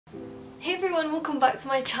Hey everyone, welcome back to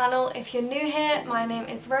my channel. If you're new here, my name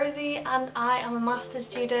is Rosie and I am a master's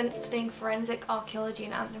student studying forensic archaeology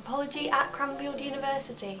and anthropology at Cranfield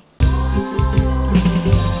University.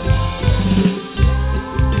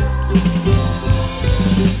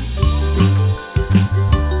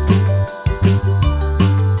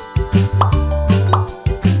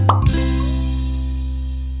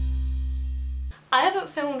 I haven't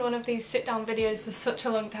filmed one of these sit-down videos for such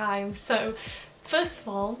a long time, so first of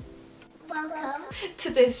all, welcome to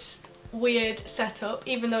this weird setup.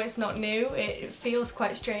 Even though it's not new, it feels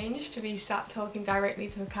quite strange to be sat talking directly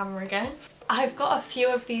to a camera again. I've got a few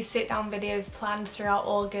of these sit-down videos planned throughout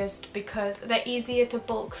August because they're easier to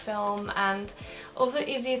bulk film and also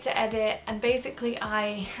easier to edit, and basically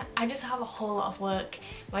I just have a whole lot of work.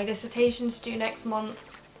 My dissertation's due next month.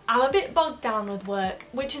 I'm a bit bogged down with work,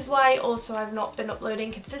 which is why also I've not been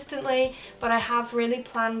uploading consistently, but I have really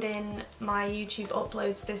planned in my YouTube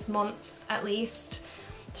uploads this month at least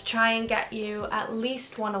to try and get you at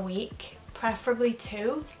least one a week, preferably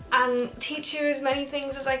two, and teach you as many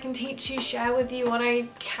things as I can teach you, share with you what I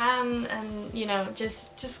can, and you know,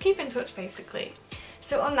 just keep in touch basically.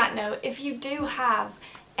 So on that note, if you do have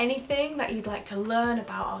anything that you'd like to learn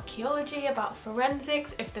about archaeology, about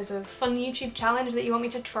forensics, if there's a fun YouTube challenge that you want me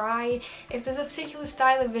to try, if there's a particular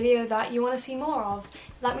style of video that you want to see more of,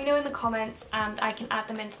 let me know in the comments and I can add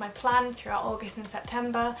them into my plan throughout August and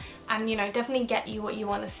September and, you know, definitely get you what you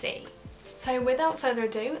want to see. So without further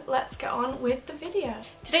ado, let's get on with the video.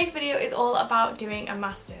 Today's video is all about doing a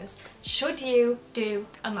master's. Should you do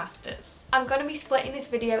a master's? I'm going to be splitting this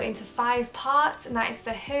video into 5 parts, and that is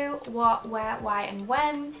the who, what, where, why and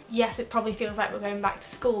when. Yes, it probably feels like we're going back to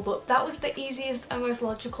school, but that was the easiest and most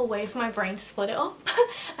logical way for my brain to split it up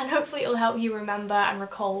and hopefully it'll help you remember and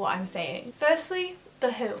recall what I'm saying. Firstly,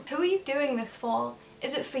 the who. Who are you doing this for?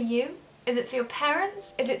 Is it for you? Is it for your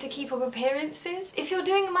parents? Is it to keep up appearances? If you're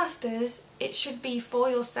doing a master's, it should be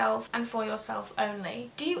for yourself and for yourself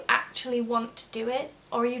only. Do you actually want to do it?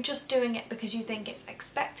 Or are you just doing it because you think it's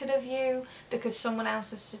expected of you, because someone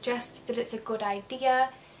else has suggested that it's a good idea?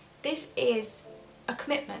 This is a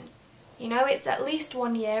commitment. You know, it's at least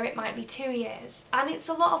 1 year, it might be 2 years, and it's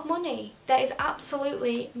a lot of money. There is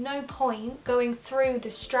absolutely no point going through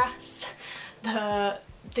the stress, the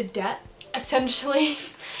debt, essentially,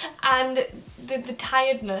 and the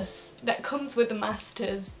tiredness that comes with the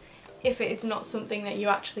master's if it is not something that you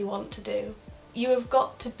actually want to do. You have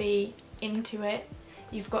got to be into it.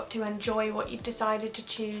 You've got to enjoy what you've decided to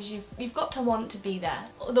choose. You've got to want to be there.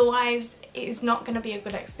 Otherwise, it is not going to be a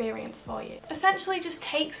good experience for you. Essentially, just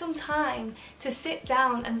take some time to sit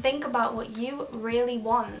down and think about what you really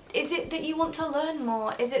want. Is it that you want to learn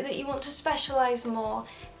more? Is it that you want to specialise more?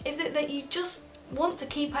 Is it that you just want to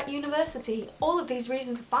keep at university? All of these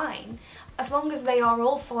reasons are fine, as long as they are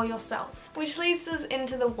all for yourself. Which leads us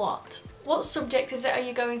into the what. What subject is it are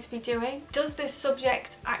you going to be doing? Does this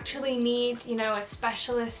subject actually need, you know, a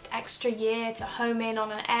specialist extra year to home in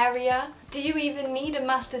on an area? Do you even need a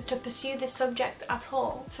master's to pursue this subject at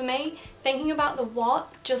all? For me, thinking about the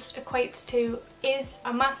what just equates to, is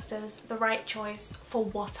a master's the right choice for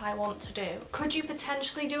what I want to do? Could you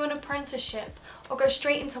potentially do an apprenticeship or go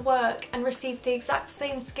straight into work and receive the exact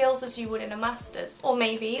same skills as you would in a master's? Or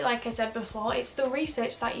maybe, like I said before, it's the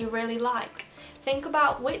research that you really like. Think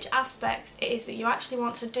about which aspects it is that you actually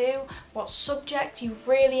want to do, what subject you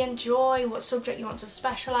really enjoy, what subject you want to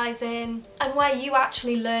specialise in, and where you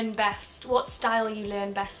actually learn best, what style you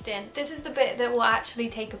learn best in. This is the bit that will actually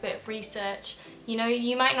take a bit of research. You know,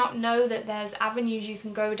 you might not know that there's avenues you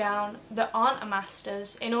can go down that aren't a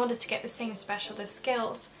master's in order to get the same specialist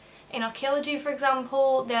skills. In archaeology, for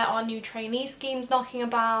example, there are new trainee schemes knocking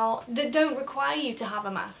about that don't require you to have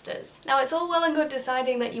a master's. Now, it's all well and good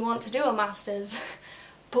deciding that you want to do a master's,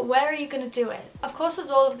 but where are you going to do it? Of course, there's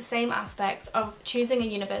all of the same aspects of choosing a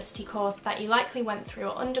university course that you likely went through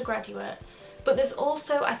at undergraduate, but there's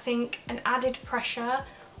also, I think, an added pressure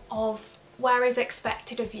of where is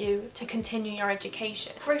expected of you to continue your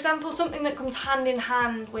education. For example, something that comes hand in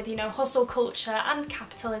hand with, you know, hustle culture and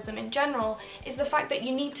capitalism in general is the fact that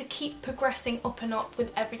you need to keep progressing up and up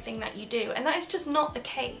with everything that you do, and that is just not the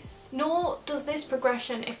case. Nor does this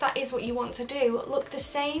progression, if that is what you want to do, look the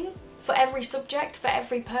same for every subject, for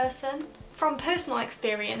every person. From personal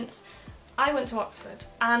experience, I went to Oxford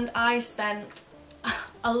and I spent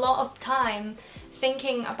a lot of time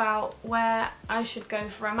thinking about where I should go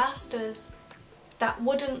for a master's that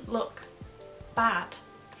wouldn't look bad,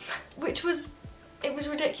 which was, it was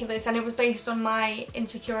ridiculous, and it was based on my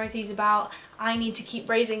insecurities about I need to keep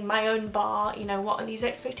raising my own bar, you know, what are these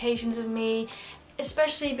expectations of me,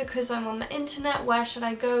 especially because I'm on the internet. Where should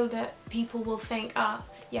I go that people will think, ah,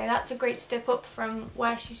 yeah, that's a great step up from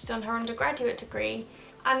where she's done her undergraduate degree,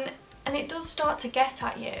 and it does start to get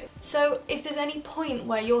at you. So if there's any point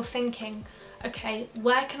where you're thinking, okay,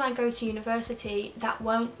 where can I go to university that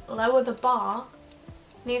won't lower the bar?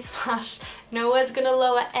 Newsflash, nowhere's gonna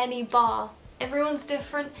lower any bar. Everyone's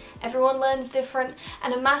different, everyone learns different,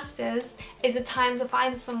 and a master's is a time to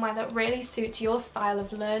find somewhere that really suits your style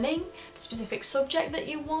of learning, the specific subject that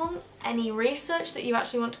you want, any research that you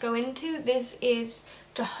actually want to go into. This is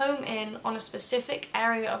to home in on a specific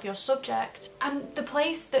area of your subject, and the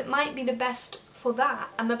place that might be the best for that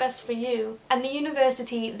and the best for you, and the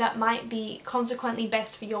university that might be consequently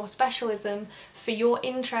best for your specialism, for your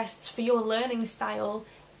interests, for your learning style,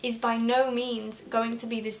 is by no means going to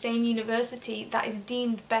be the same university that is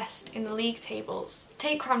deemed best in the league tables.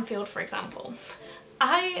 Take Cranfield for example.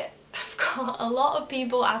 I've got a lot of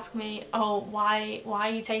people ask me, oh, why are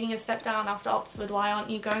you taking a step down after Oxford? Why aren't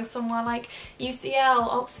you going somewhere like UCL,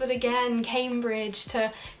 Oxford again, Cambridge,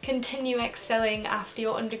 to continue excelling after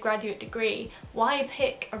your undergraduate degree? Why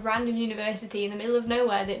pick a random university in the middle of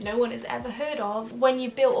nowhere that no one has ever heard of when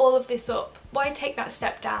you've built all of this up? Why take that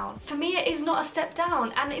step down? For me, it is not a step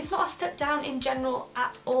down, and it's not a step down in general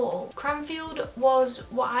at all. Cranfield was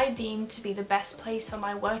what I deemed to be the best place for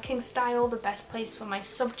my working style, the best place for my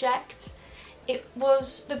subject. It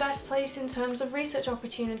was the best place in terms of research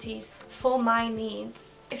opportunities for my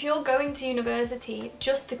needs. If you're going to university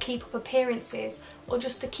just to keep up appearances, or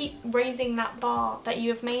just to keep raising that bar that you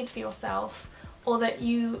have made for yourself, or that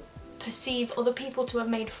you perceive other people to have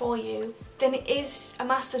made for you, then is a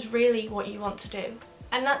master's really what you want to do?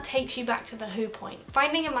 And that takes you back to the who point.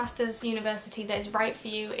 Finding a master's university that is right for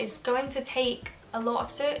you is going to take a lot of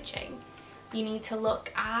searching. You need to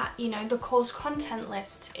look at, you know, the course content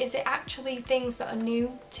lists. Is it actually things that are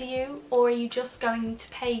new to you, or are you just going to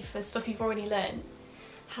pay for stuff you've already learned?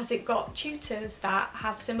 Has it got tutors that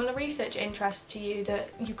have similar research interests to you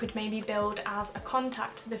that you could maybe build as a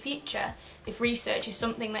contact for the future if research is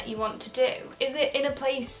something that you want to do? Is it in a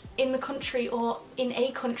place in the country or in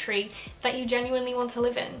a country that you genuinely want to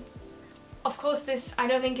live in? Of course, this I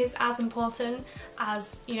don't think is as important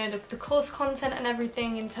as, you know, the course content and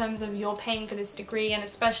everything in terms of you're paying for this degree, and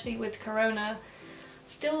especially with Corona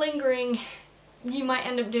still lingering, you might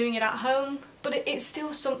end up doing it at home, but it's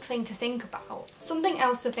still something to think about. Something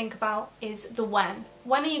else to think about is the when.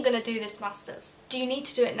 When are you going to do this master's? Do you need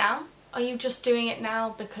to do it now? Are you just doing it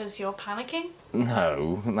now because you're panicking?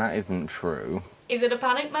 No, that isn't true. Is it a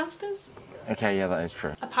panic master's? Okay, yeah, that is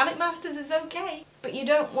true. A panic master's is okay, but you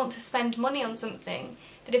don't want to spend money on something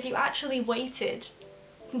that if you actually waited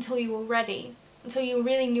until you were ready, until you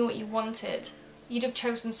really knew what you wanted, you'd have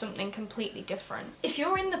chosen something completely different. If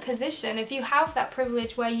you're in the position, if you have that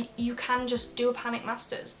privilege where you can just do a panic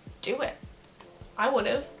master's, do it. I would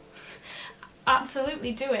have.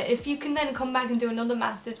 Absolutely do it. If you can then come back and do another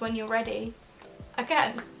master's when you're ready,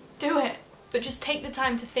 again, do it. But just take the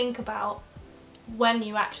time to think about when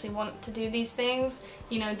you actually want to do these things.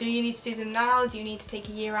 You know, do you need to do them now? Do you need to take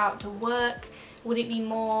a year out to work? Would it be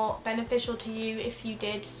more beneficial to you if you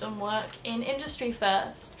did some work in industry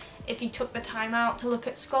first? If you took the time out to look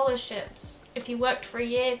at scholarships, if you worked for a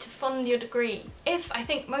year to fund your degree. If, I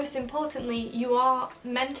think most importantly, you are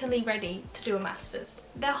mentally ready to do a master's.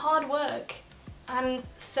 They're hard work, and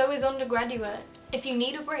so is undergraduate. If you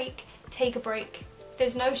need a break, take a break.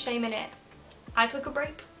 There's no shame in it. I took a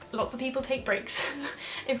break. Lots of people take breaks.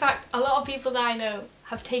 In fact, a lot of people that I know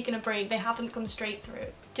have taken a break. They haven't come straight through.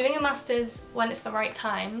 Doing a master's when it's the right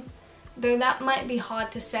time, though that might be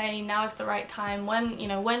hard to say, now is the right time, when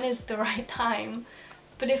is the right time?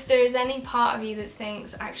 But if there is any part of you that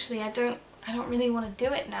thinks, actually I don't really want to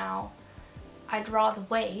do it now, I'd rather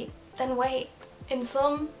wait, then wait. In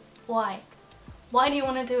sum, why? Why do you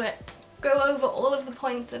want to do it? Go over all of the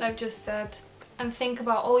points that I've just said and think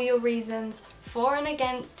about all your reasons for and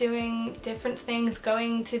against doing different things,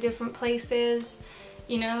 going to different places,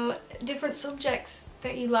 you know, different subjects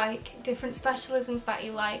that you like, different specialisms that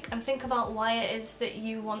you like, and think about why it is that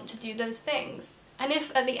you want to do those things. And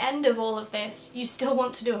if at the end of all of this you still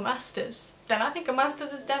want to do a master's, then I think a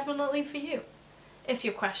master's is definitely for you. If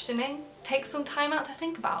you're questioning, take some time out to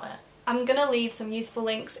think about it. I'm gonna leave some useful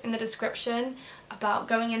links in the description about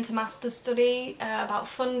going into master's study, about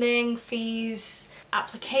funding, fees,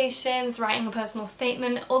 applications, writing a personal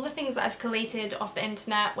statement, all the things that I've collated off the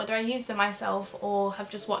internet, whether I use them myself or have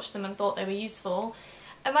just watched them and thought they were useful.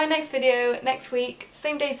 And my next video, next week,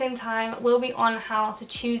 same day, same time, will be on how to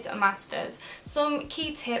choose a master's. Some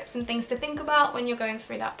key tips and things to think about when you're going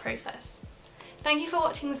through that process. Thank you for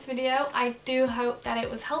watching this video. I do hope that it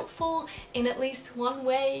was helpful in at least one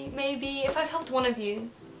way, maybe. If I've helped one of you,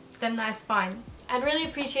 then that's fine. I'd really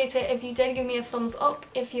appreciate it if you did give me a thumbs up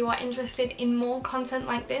if you are interested in more content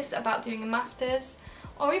like this about doing a master's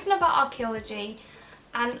or even about archaeology.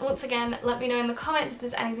 And once again, let me know in the comments if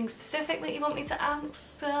there's anything specific that you want me to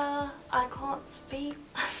ask. I can't speak.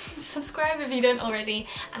 Subscribe if you don't already,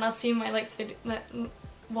 and I'll see you in my next video.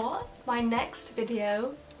 My next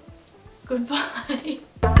video. Goodbye.